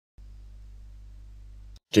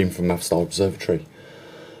Jim from maverickstar Observatory.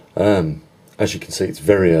 As you can see, it's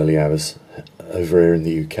very early hours over here in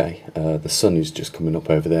the UK. The sun is just coming up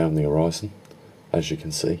over there on the horizon, as you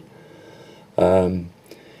can see. Obviously,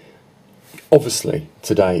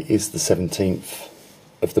 today is the 17th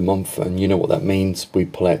of the month, and you know what that means. We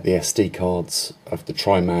pull out the SD cards of the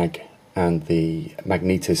Trimag and the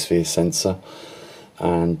magnetosphere sensor,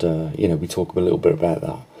 and you know, we talk a little bit about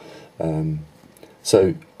that.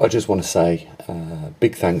 So I just want to say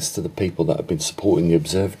big thanks to the people that have been supporting the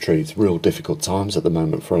observatory. It's real difficult times at the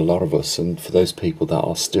moment for a lot of us, and for those people that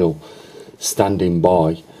are still standing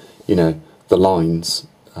by, you know, the lines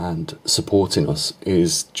and supporting us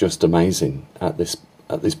is just amazing at this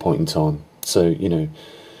point in time. So, you know,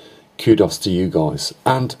 kudos to you guys.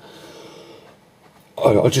 And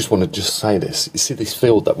I just want to say this. You see this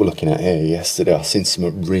field that we're looking at here yesterday, I've seen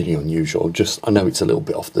something really unusual. I know it's a little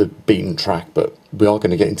bit off the beaten track, but we are going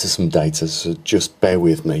to get into some data, so just bear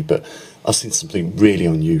with me. But I've seen something really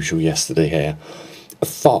unusual yesterday here. A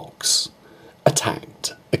fox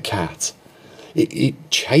attacked a cat. It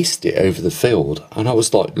chased it over the field, and I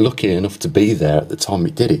was like lucky enough to be there at the time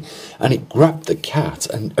it did it, and it grabbed the cat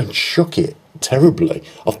and shook it terribly.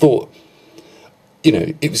 I thought, you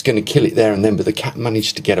know, it was going to kill it there and then, but the cat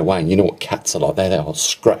managed to get away. And you know what cats are like? They are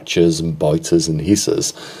scratchers and biters and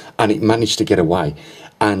hissers, and it managed to get away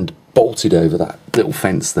and bolted over that little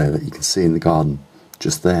fence there that you can see in the garden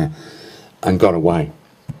just there and got away.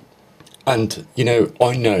 And, you know,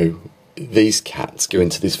 I know these cats go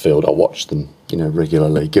into this field. I watch them, you know,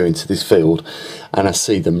 regularly go into this field, and I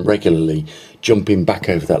see them regularly jumping back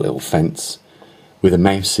over that little fence with a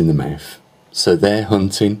mouse in the mouth. So they're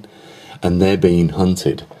hunting and they're being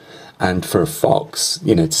hunted. And for a fox,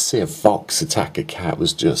 you know, to see a fox attack a cat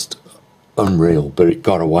was just unreal. But it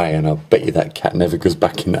got away, and I bet you that cat never goes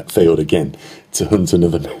back in that field again to hunt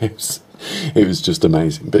another mouse. It was just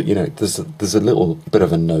amazing. But, you know, there's a little bit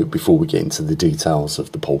of a note before we get into the details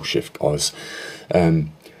of the pole shift, guys.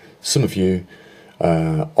 Some of you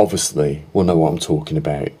obviously will know what I'm talking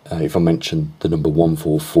about if I mention the number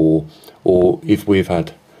 144, or if we've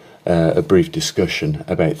had a brief discussion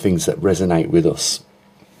about things that resonate with us.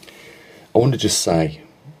 I want to just say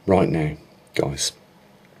right now, guys,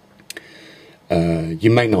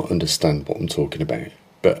 you may not understand what I'm talking about,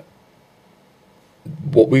 but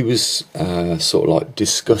what we was sort of like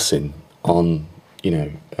discussing on, you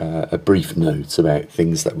know, a brief note about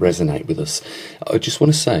things that resonate with us, I just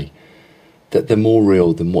want to say that they're more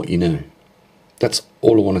real than what you know. That's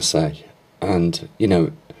all I want to say. And, you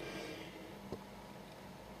know,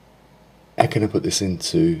 how can I put this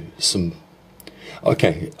into some...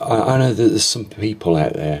 Okay, I know that there's some people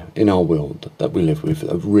out there in our world that we live with,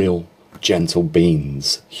 of real gentle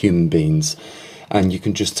beings, human beings, and you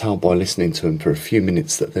can just tell by listening to them for a few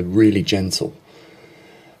minutes that they're really gentle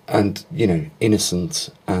and, you know, innocent,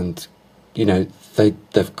 and, you know,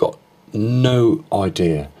 they've got no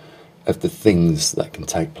idea of the things that can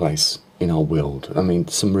take place in our world. I mean,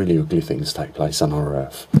 some really ugly things take place on our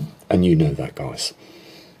earth, and you know that, guys.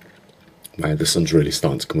 Wow, the sun's really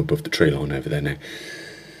starting to come above the tree line over there now.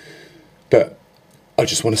 But I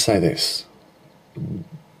just want to say this.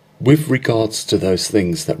 With regards to those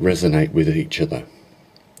things that resonate with each other,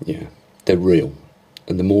 yeah, they're real.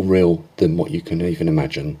 And they're more real than what you can even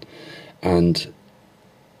imagine. And,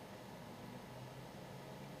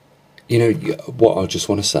 you know, what I just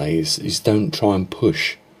want to say is don't try and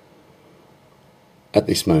push at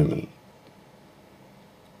this moment.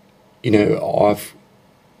 You know,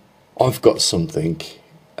 I've got something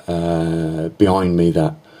behind me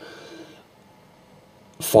that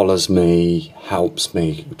follows me, helps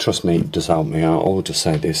me. Trust me, it does help me. I'll just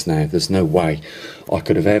say this now. There's no way I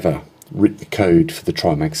could have ever written the code for the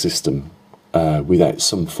Trimag system without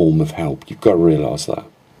some form of help. You've got to realise that.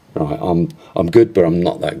 Right? I'm good, but I'm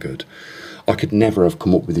not that good. I could never have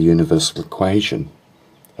come up with a universal equation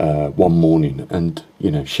one morning and, you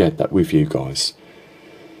know, shared that with you guys.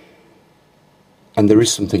 And there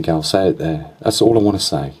is something else out there. That's all I want to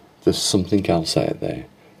say. There's something else out there.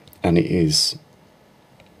 And it is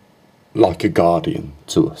like a guardian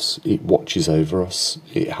to us. It watches over us.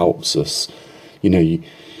 It helps us. You know,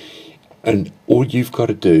 and all you've got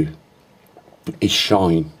to do is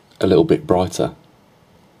shine a little bit brighter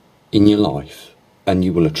in your life, and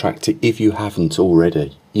you will attract it. If you haven't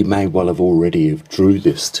already, you may well have already have drew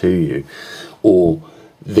this to you, or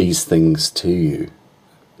these things to you.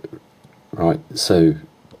 Right, so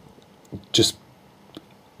just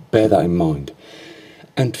bear that in mind.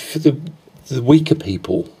 And for the weaker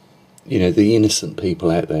people, you know, the innocent people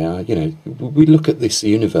out there, you know, we look at this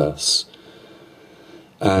universe,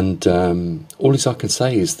 and all I can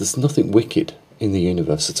say is there's nothing wicked in the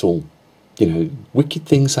universe at all. You know, wicked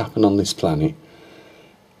things happen on this planet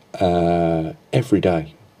every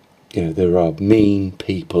day. You know, there are mean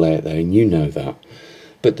people out there, and you know that.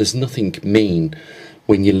 But there's nothing mean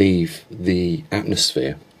when you leave the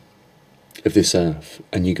atmosphere of this Earth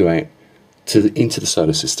and you go out into the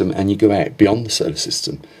solar system, and you go out beyond the solar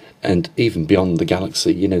system and even beyond the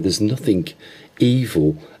galaxy. You know, there's nothing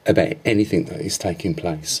evil about anything that is taking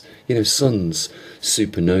place. You know, suns,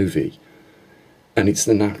 supernovae, and it's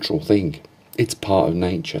the natural thing. It's part of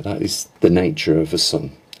nature. That is the nature of a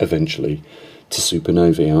sun, eventually, to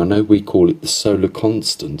supernovae. I know we call it the solar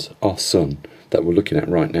constant, our sun, that we're looking at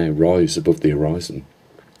right now, rise above the horizon.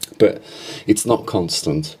 But it's not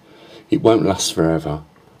constant. It won't last forever.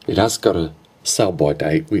 It has got a sell-by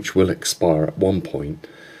date, which will expire at one point,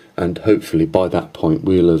 and hopefully by that point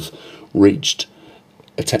we'll have reached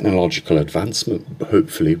a technological advancement,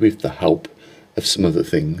 hopefully with the help of some other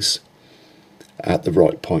things at the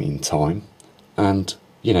right point in time, and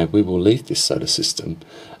you know, we will leave this solar system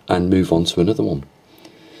and move on to another one.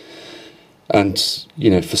 And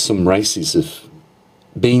you know, for some races of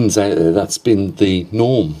beings out there, that's been the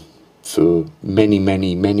norm for many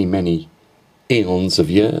eons of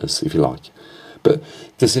years, if you like. But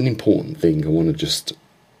there's an important thing I want to just,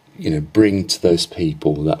 you know, bring to those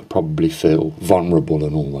people that probably feel vulnerable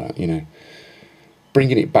and all that, you know,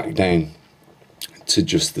 bringing it back down to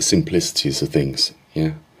just the simplicities of things.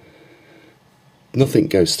 Yeah, nothing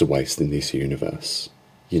goes to waste in this universe,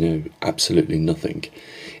 you know, absolutely nothing.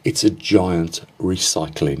 It's a giant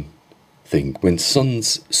recycling thing. When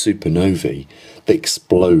suns supernovae, they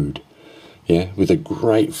explode, yeah, with a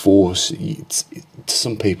great force. To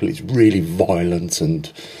some people it's really violent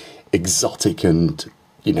and exotic and,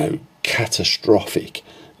 you know, catastrophic,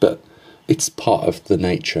 but it's part of the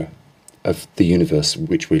nature of the universe in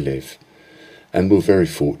which we live. And we're very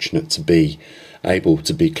fortunate to be able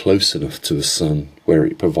to be close enough to a sun where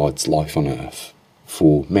it provides life on Earth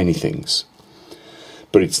for many things.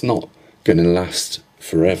 But it's not going to last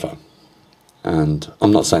forever. And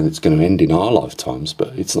I'm not saying it's going to end in our lifetimes,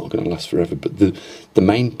 but it's not going to last forever. But the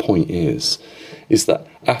main point is that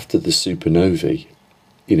after the supernovae,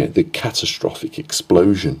 you know, the catastrophic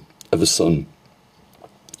explosion of a sun,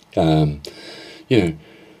 you know,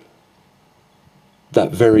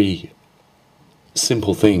 that very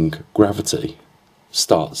simple thing, gravity,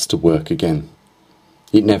 starts to work again.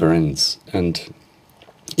 It never ends, and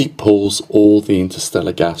it pulls all the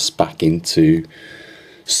interstellar gas back into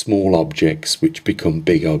small objects which become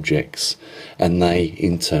big objects, and they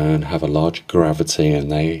in turn have a larger gravity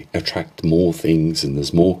and they attract more things, and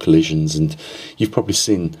there's more collisions. And you've probably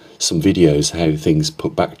seen some videos how things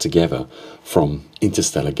put back together from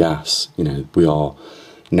interstellar gas. You know, we are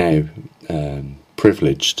now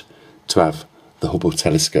privileged to have the Hubble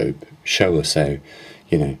telescope show us how,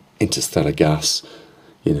 you know, interstellar gas,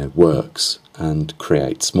 you know, works and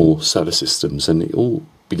creates more solar systems, and it all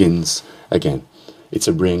begins again. It's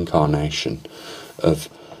a reincarnation of,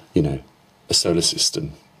 you know, a solar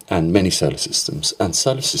system and many solar systems, and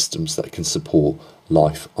solar systems that can support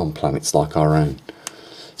life on planets like our own.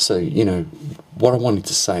 So, you know, what I wanted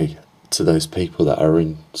to say to those people that are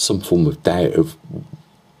in some form of doubt of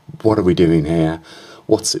what are we doing here,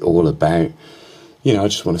 what's it all about, you know, I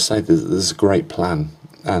just want to say that there's a great plan,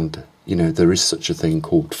 and, you know, there is such a thing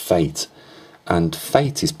called fate, and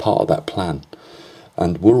fate is part of that plan,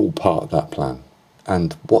 and we're all part of that plan.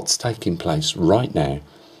 And what's taking place right now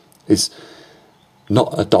is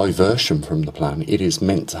not a diversion from the plan. It is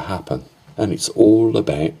meant to happen. And it's all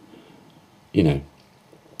about, you know,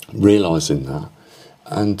 realising that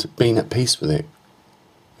and being at peace with it.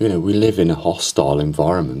 You know, we live in a hostile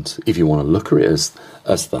environment, if you want to look at it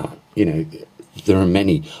as that. You know, there are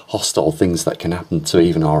many hostile things that can happen to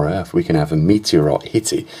even our Earth. We can have a meteorite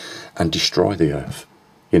hit it and destroy the Earth.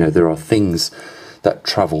 You know, there are things that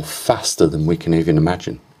travel faster than we can even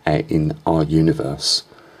imagine out in our universe.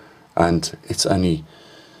 And it's only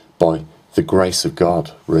by the grace of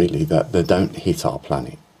God, really, that they don't hit our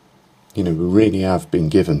planet. You know, we really have been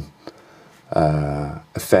given a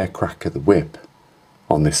fair crack of the whip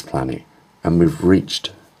on this planet, and we've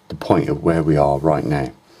reached the point of where we are right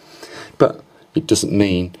now. But it doesn't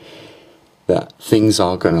mean that things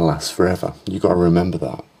are going to last forever. You've got to remember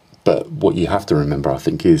that. But what you have to remember, I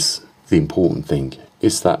think, is the important thing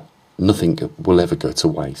is that nothing will ever go to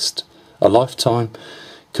waste. A lifetime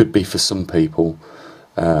could be for some people,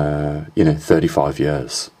 you know, 35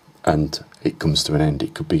 years and it comes to an end.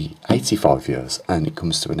 It could be 85 years and it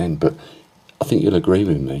comes to an end. But I think you'll agree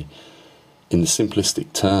with me in the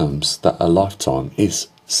simplistic terms that a lifetime is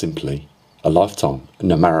simply a lifetime,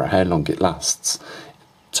 no matter how long it lasts.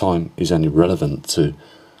 time is only relevant to,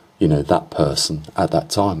 you know, that person at that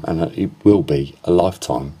time, and it will be a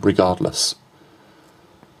lifetime regardless.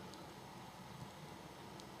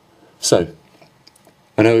 So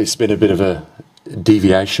I know it's been a bit of a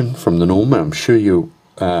deviation from the norm, and I'm sure you're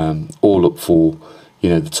all up for, you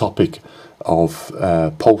know, the topic of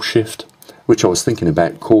pole shift, which I was thinking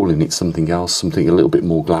about calling it something else, something a little bit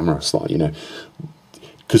more glamorous, like, you know,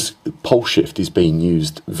 because pole shift is being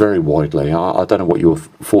used very widely. I don't know what your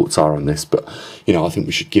thoughts are on this, but, you know, I think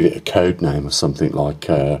we should give it a code name or something like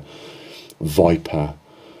Viper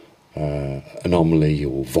anomaly,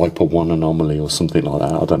 or Viper 1 anomaly, or something like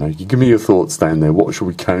that. I don't know. You give me your thoughts down there. What should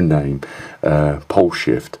we code name pole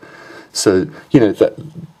shift? So, you know, that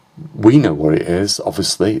we know what it is.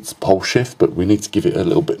 Obviously, it's pole shift, but we need to give it a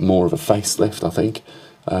little bit more of a facelift, I think,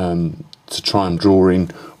 to try and draw in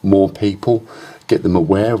more people, get them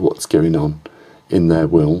aware of what's going on in their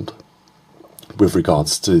world with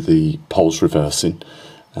regards to the poles reversing.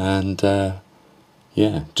 And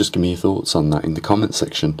yeah, just give me your thoughts on that in the comment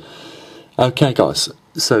section. Okay, guys,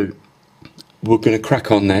 so we're going to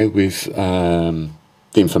crack on now with the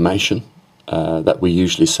information that we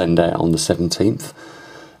usually send out on the 17th,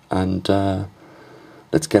 and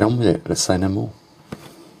let's get on with it. Let's say no more.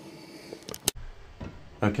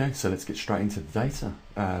 Okay, so let's get straight into the data.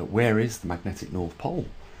 Where is the magnetic North Pole?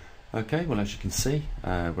 Okay, well, as you can see,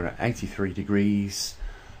 we're at 83 degrees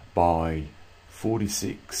by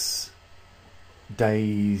 46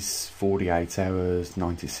 days, 48 hours,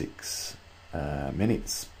 96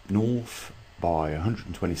 minutes north, by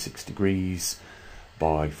 126 degrees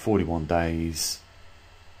by 41 days,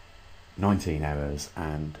 19 hours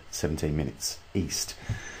and 17 minutes east.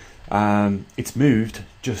 It's moved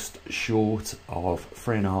just short of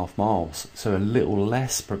 3.5 miles, so a little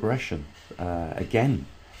less progression again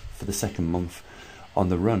for the second month on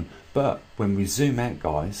the run. But when we zoom out,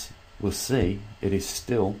 guys, we'll see it is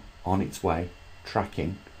still on its way,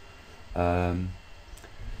 tracking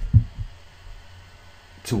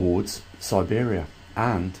towards Siberia,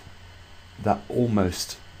 and that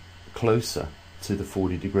almost closer to the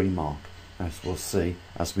 40-degree mark, as we'll see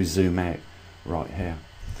as we zoom out right here.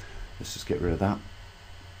 Let's just get rid of that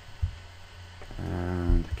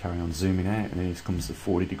and carry on zooming out, and here comes the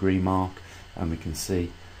 40-degree mark, and we can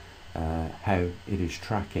see how it is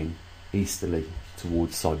tracking easterly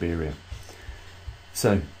towards Siberia.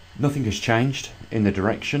 So nothing has changed in the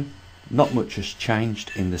direction, not much has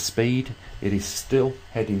changed in the speed. It is still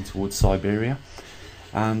heading towards Siberia,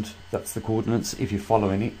 and that's the coordinates if you're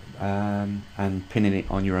following it and pinning it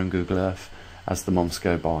on your own Google Earth as the months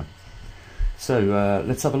go by. So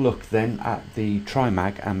let's have a look then at the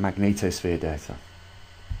Trimag and magnetosphere data.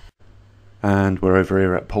 And we're over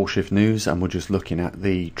here at Pole Shift News, and we're just looking at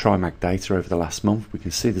the Trimag data over the last month. We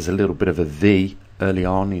can see there's a little bit of a V early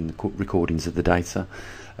on in the recordings of the data,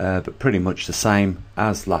 but pretty much the same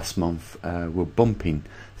as last month. We're bumping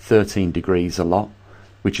 13 degrees a lot,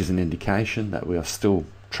 which is an indication that we are still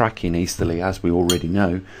tracking easterly, as we already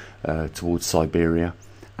know, towards Siberia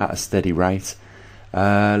at a steady rate.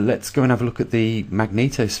 Let's go and have a look at the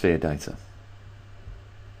magnetosphere data.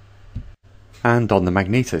 And on the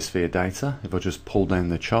magnetosphere data, if I just pull down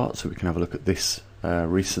the chart so we can have a look at this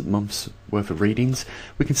recent month's worth of readings,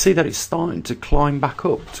 we can see that it's starting to climb back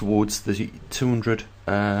up towards the 200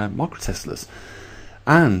 microteslas.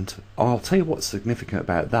 And I'll tell you what's significant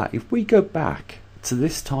about that. If we go back to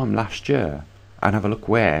this time last year and have a look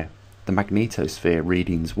where the magnetosphere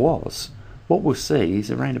readings was, what we'll see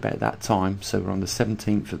is around about that time. So we're on the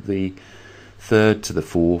 17th of the 3rd to the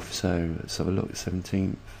 4th. So let's have a look at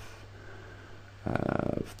 17th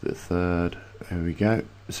of the 3rd. There we go.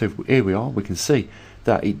 So here we are. We can see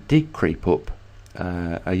that it did creep up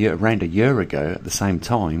around a year ago at the same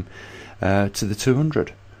time to the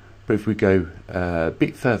 200. But if we go a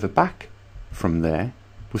bit further back from there,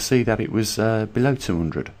 we'll see that it was below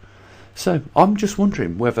 200. So I'm just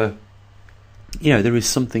wondering whether, you know, there is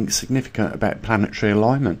something significant about planetary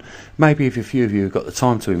alignment. Maybe if a few of you have got the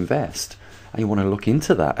time to invest and you want to look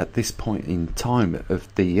into that at this point in time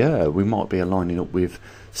of the year, we might be aligning up with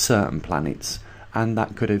certain planets, and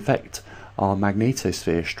that could affect our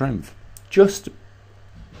magnetosphere strength. Just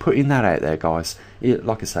putting that out there, guys.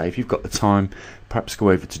 Like I say, if you've got the time, perhaps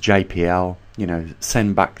go over to JPL, you know,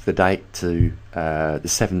 send back the date to the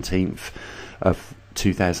 17th of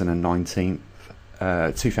 2019,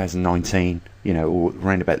 you know, or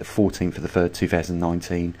around about the 14th of the 3rd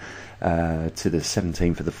 2019 to the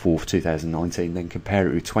 17th of the 4th 2019, then compare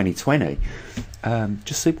it with 2020.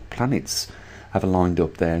 Just see what planets have aligned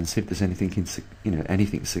up there and see if there's anything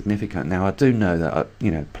anything significant. Now I do know that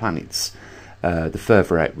you know, planets, the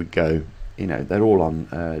further out we go you know, they're all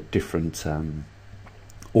on different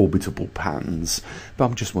orbitable patterns, but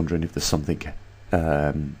I'm just wondering if there's something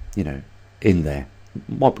you know, in there.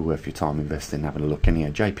 Might be worth your time investing and having a look.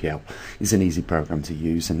 Anyhow, JPL is an easy program to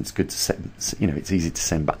use, and it's good to send, you know, it's easy to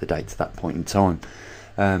send back the data to that point in time.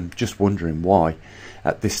 Just wondering why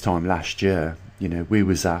at this time last year, you know, we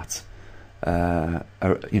was at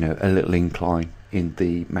you know, a little incline in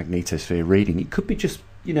the magnetosphere reading. It could be just,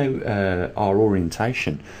 you know, our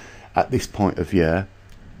orientation at this point of year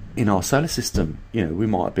in our solar system. You know, we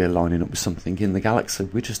might be aligning up with something in the galaxy.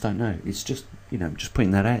 We just don't know. It's just, you know, just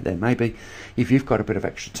putting that out there. Maybe if you've got a bit of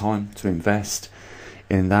extra time to invest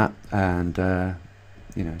in that, and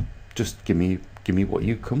you know, just give me what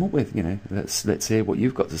you come up with. You know, let's hear what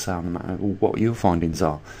you've got to say on the matter, or what your findings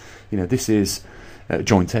are. You know, this is a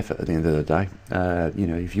joint effort at the end of the day. You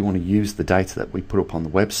know, if you want to use the data that we put up on the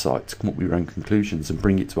website to come up with your own conclusions and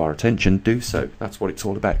bring it to our attention, do so. That's what it's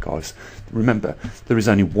all about, guys. Remember, there is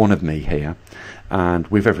only one of me here, and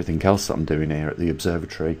with everything else that I'm doing here at the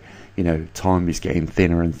observatory, you know, time is getting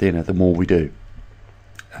thinner and thinner the more we do.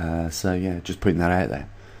 So yeah, just putting that out there.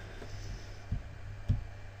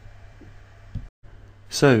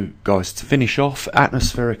 So guys, to finish off,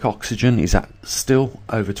 atmospheric oxygen is at still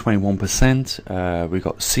over 21%. We've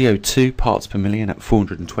got CO2 parts per million at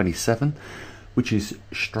 427, which is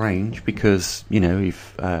strange because, you know,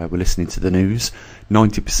 if we're listening to the news,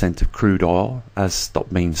 90% of crude oil has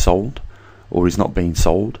stopped being sold, or is not being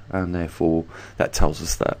sold, and therefore that tells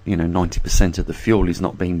us that, you know, 90% of the fuel is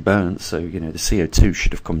not being burnt. So, you know, the CO2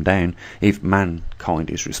 should have come down if mankind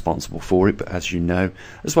is responsible for it. But as you know,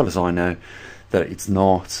 as well as I know, that it's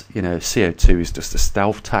not. You know, CO2 is just a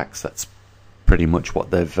stealth tax. That's pretty much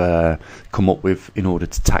what they've come up with in order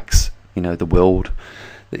to tax, you know, the world,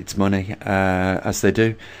 its money, as they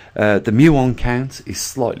do. The muon count is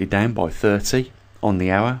slightly down by 30 on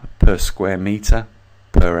the hour per square metre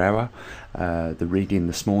per hour. The reading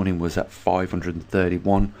this morning was at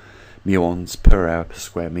 531 muons per hour per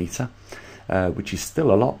square metre. Which is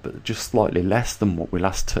still a lot, but just slightly less than what we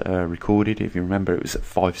last recorded. If you remember, it was at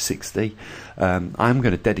 560. I'm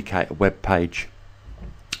going to dedicate a web page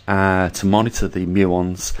to monitor the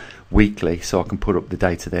muons weekly, so I can put up the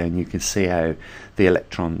data there, and you can see how the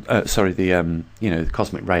you know, the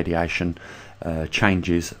cosmic radiation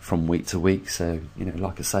changes from week to week. So, you know,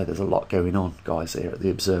 like I say, there's a lot going on, guys, here at the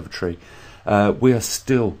observatory. We are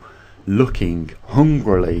still looking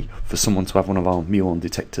hungrily for someone to have one of our muon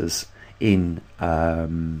detectors in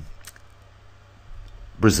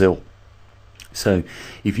Brazil. So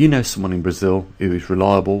if you know someone in Brazil who is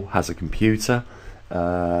reliable, has a computer,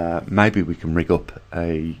 maybe we can rig up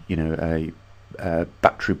a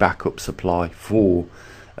battery backup supply for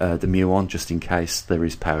the muon, just in case there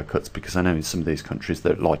is power cuts, because I know in some of these countries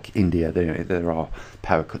that, like India, there are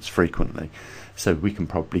power cuts frequently. So we can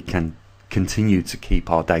probably continue to keep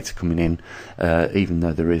our data coming in, even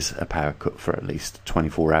though there is a power cut for at least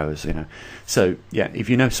 24 hours, you know. So yeah, if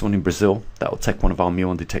you know someone in Brazil that will take one of our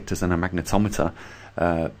muon detectors and a magnetometer,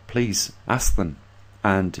 please ask them.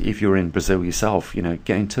 And if you're in Brazil yourself, you know,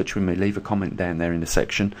 get in touch with me. Leave a comment down there in the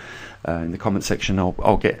section, in the comment section.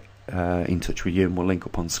 I'll get in touch with you, and we'll link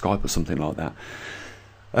up on Skype or something like that.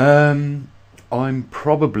 I'm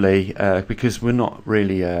probably because we're not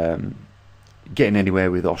really getting anywhere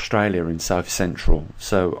with Australia in South Central,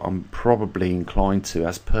 so I'm probably inclined to,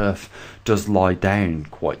 as Perth does lie down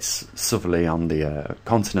quite southerly on the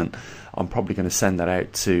continent, I'm probably going to send that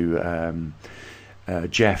out to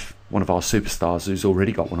Jeff, one of our superstars, who's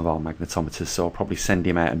already got one of our magnetometers. So I'll probably send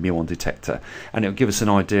him out a muon detector, and it'll give us an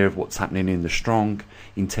idea of what's happening in the strong,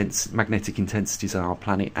 intense magnetic intensities on our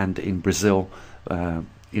planet, and in Brazil,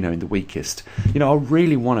 you know, in the weakest. You know, I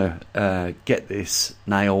really want to get this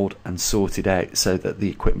nailed and sorted out so that the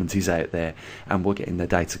equipment is out there and we're getting the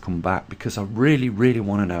data come back, because I really, really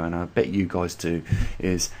want to know, and I bet you guys do,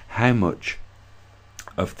 is how much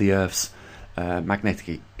of the Earth's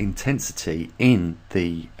magnetic intensity in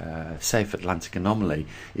the South Atlantic anomaly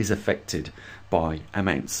is affected by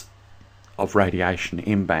amounts of radiation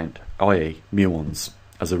inbound, i.e. muons,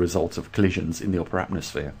 as a result of collisions in the upper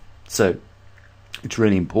atmosphere. So it's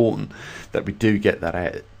really important that we do get that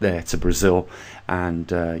out there to Brazil,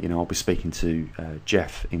 and you know, I'll be speaking to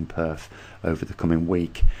Jeff in Perth over the coming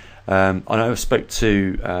week. I know I spoke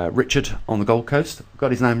to Richard on the Gold Coast.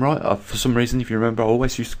 Got his name right. For some reason, if you remember, I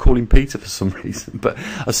always used to call him Peter for some reason. But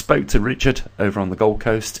I spoke to Richard over on the Gold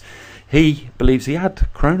Coast. He believes he had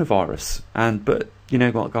coronavirus, but you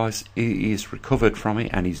know what, guys, he is recovered from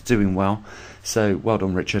it and he's doing well. So well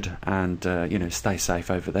done, Richard, and you know, stay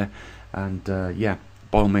safe over there. And yeah,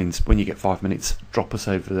 by all means, when you get 5 minutes, drop us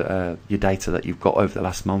over your data that you've got over the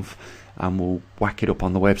last month, and we'll whack it up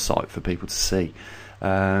on the website for people to see.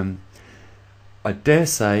 I dare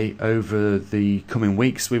say over the coming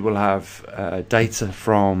weeks we will have data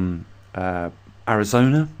from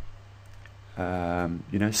Arizona.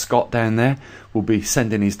 You know, Scott down there will be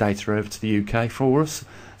sending his data over to the UK for us,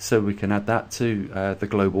 so we can add that to the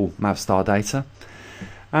global maverickstar data.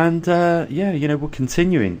 And yeah, you know, we're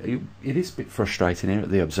continuing. It is a bit frustrating here at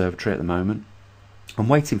the observatory at the moment. I'm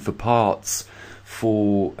waiting for parts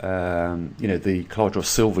for you know, the Clydros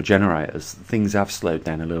silver generators. Things have slowed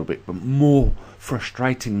down a little bit, but more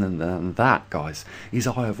frustrating than that, guys, is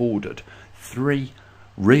I have ordered 3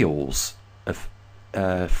 reels of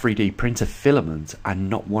 3D printer filament, and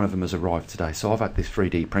not one of them has arrived today. So I've had this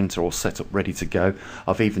 3D printer all set up ready to go.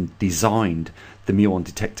 I've even designed the muon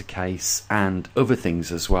detector case and other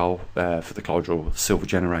things as well for the Clydros silver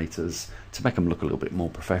generators to make them look a little bit more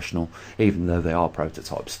professional, even though they are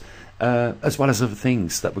prototypes, as well as other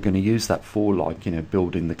things that we're going to use that for, like, you know,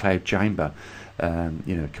 building the cloud chamber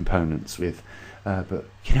you know, components with. But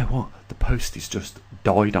you know what, the post has just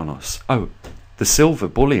died on us. Oh, the silver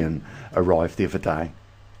bullion arrived the other day,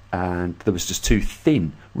 and there was just 2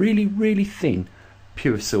 thin, really thin,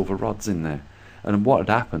 pure silver rods in there. And what had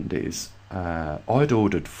happened is I'd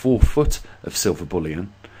ordered 4 foot of silver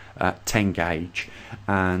bullion at 10 gauge,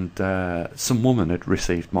 and some woman had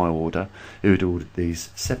received my order who had ordered these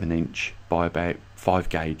 7-inch by about 5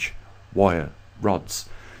 gauge wire rods.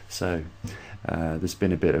 So there's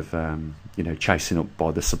been a bit of you know, chasing up by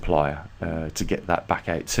the supplier to get that back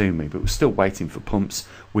out to me, but we're still waiting for pumps.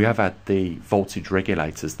 We have had the voltage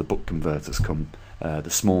regulators, the buck converters, come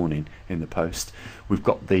this morning in the post. We've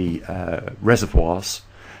got the reservoirs,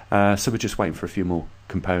 so we're just waiting for a few more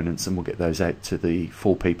components, and we'll get those out to the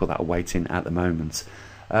 4 people that are waiting at the moment.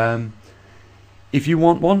 If you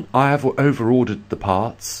want one, I have over-ordered the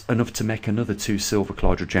parts, enough to make another 2 silver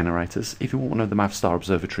Clydros generators. If you want one of the maverickstar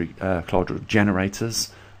Observatory Clydros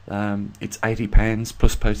generators, it's £80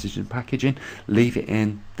 plus postage and packaging. Leave it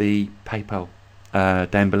in the PayPal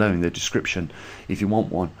down below in the description if you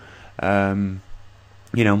want one.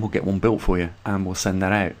 You know, and we'll get one built for you, and we'll send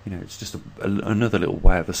that out. You know, it's just another little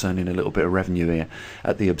way of us earning a little bit of revenue here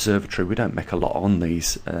at the observatory. We don't make a lot on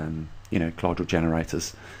these, you know, Clydros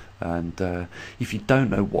generators. And if you don't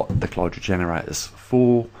know what the Clydros generators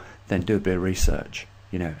for, then do a bit of research.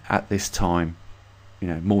 You know, at this time, you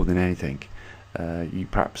know, more than anything, you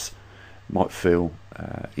perhaps might feel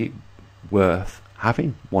it worth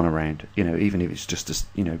having one around. You know, even if it's just to,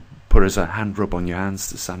 you know, put as a hand rub on your hands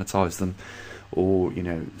to sanitize them, or, you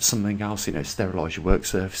know, something else, you know, sterilize your work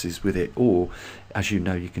surfaces with it, or, as you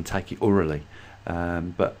know, you can take it orally.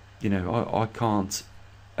 But, you know, I can't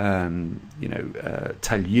you know,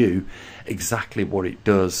 tell you exactly what it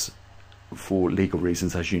does for legal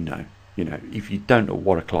reasons, as you know. You know, if you don't know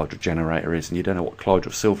what a Clydros generator is, and you don't know what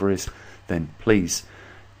Clydros silver is, then please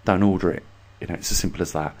don't order it. You know, it's as simple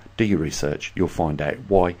as that. Do your research, you'll find out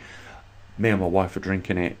why. Me and my wife are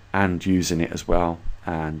drinking it and using it as well.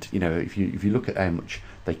 And, you know, if you look at how much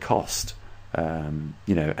they cost,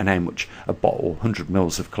 you know, and how much a bottle, 100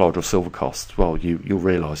 mils of Clydros silver costs, well, you'll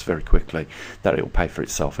realise very quickly that it'll pay for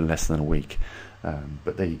itself in less than a week.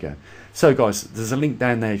 But there you go. So, guys, there's a link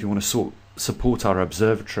down there if you want to support our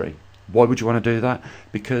observatory. Why would you want to do that?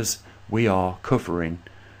 Because we are covering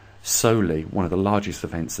solely one of the largest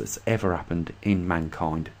events that's ever happened in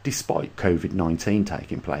mankind, despite COVID-19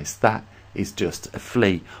 taking place. That is just a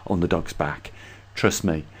flea on the dog's back. Trust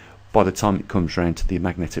me, by the time it comes round to the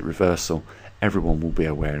magnetic reversal, everyone will be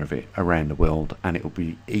aware of it around the world, and it will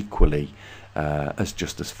be equally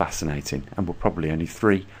just as fascinating. And we're probably only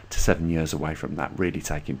 3 to 7 years away from that really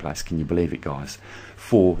taking place. Can you believe it, guys?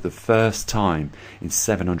 For the first time in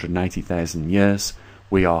 780,000 years,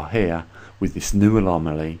 we are here with this new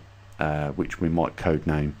anomaly, which we might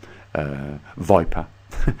codename Viper.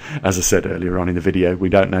 As I said earlier on in the video, we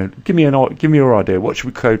don't know. Give me your idea. What should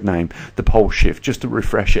we codename the pole shift, just to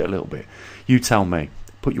refresh it a little bit? You tell me.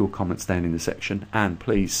 Put your comments down in the section, and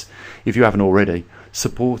please, if you haven't already,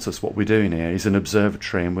 support us. What we're doing here is an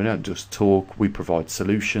observatory, and we don't just talk. We provide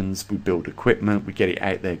solutions, we build equipment, we get it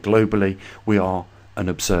out there globally. We are an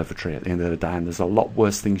observatory at the end of the day, and there's a lot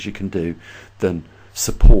worse things you can do than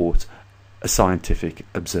support a scientific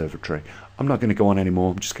observatory. I'm not going to go on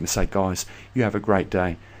anymore. I'm just going to say, guys, you have a great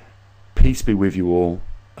day. Peace be with you all.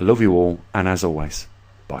 I love you all, and as always,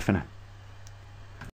 bye for now.